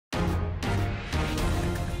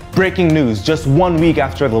Breaking news, just 1 week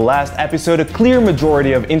after the last episode, a clear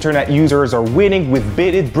majority of internet users are waiting with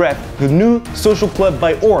bated breath the new social club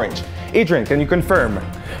by Orange. Adrian, can you confirm?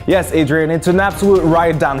 Yes, Adrian, it's an absolute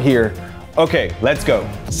riot down here. Okay, let's go.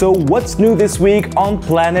 So what's new this week on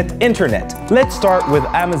Planet Internet? Let's start with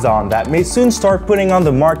Amazon that may soon start putting on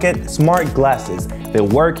the market smart glasses. They'll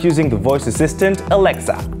work using the voice assistant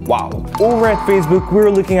Alexa. Wow. Over at Facebook, we're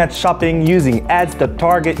looking at shopping using ads that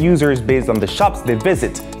target users based on the shops they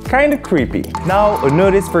visit. Kinda creepy. Now, a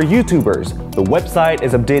notice for YouTubers. The website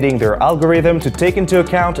is updating their algorithm to take into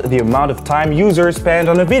account the amount of time users spend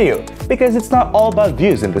on a video, because it's not all about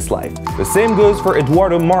views in this life. The same goes for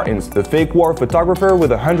Eduardo Martins, the fake war photographer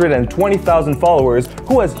with 120,000 followers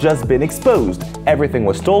who has just been exposed. Everything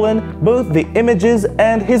was stolen, both the images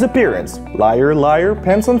and his appearance. Liar, liar,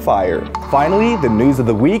 pants on fire. Finally, the news of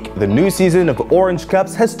the week, the new season of Orange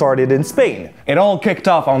Cups has started in Spain. It all kicked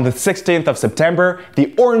off on the 16th of September.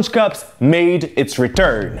 The Orange Cups made its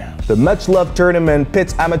return. The much-loved tournament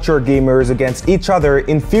pits amateur gamers against each other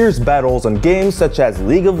in fierce battles on games such as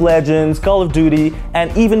League of Legends, Call of Duty,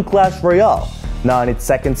 and even Clash Royale. Now in its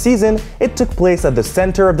second season, it took place at the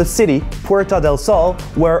center of the city, Puerta del Sol,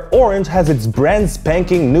 where Orange has its brand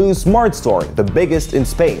spanking new smart store, the biggest in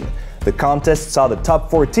Spain. The contest saw the top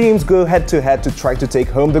 4 teams go head-to-head to try to take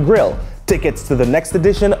home the grill. Tickets to the next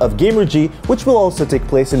edition of GamerG, which will also take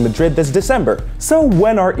place in Madrid this December. So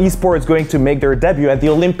when are esports going to make their debut at the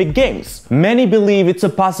Olympic Games? Many believe it's a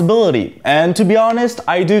possibility, and to be honest,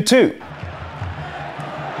 I do too.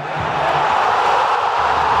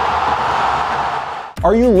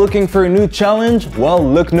 Are you looking for a new challenge? Well,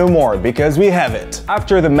 look no more, because we have it.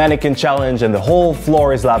 After the mannequin challenge and the whole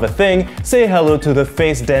floor is lava thing, say hello to the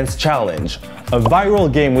face dance challenge. A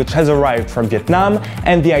viral game which has arrived from Vietnam,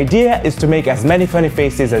 and the idea is to make as many funny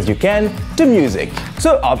faces as you can to music.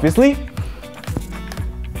 So obviously,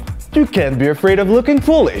 you can't be afraid of looking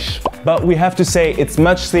foolish. But we have to say it's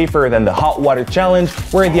much safer than the hot water challenge,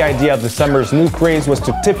 where the idea of the summer's new craze was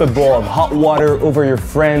to tip a bowl of hot water over your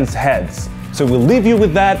friends' heads. So we'll leave you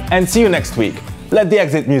with that and see you next week. Let the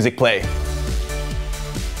exit music play.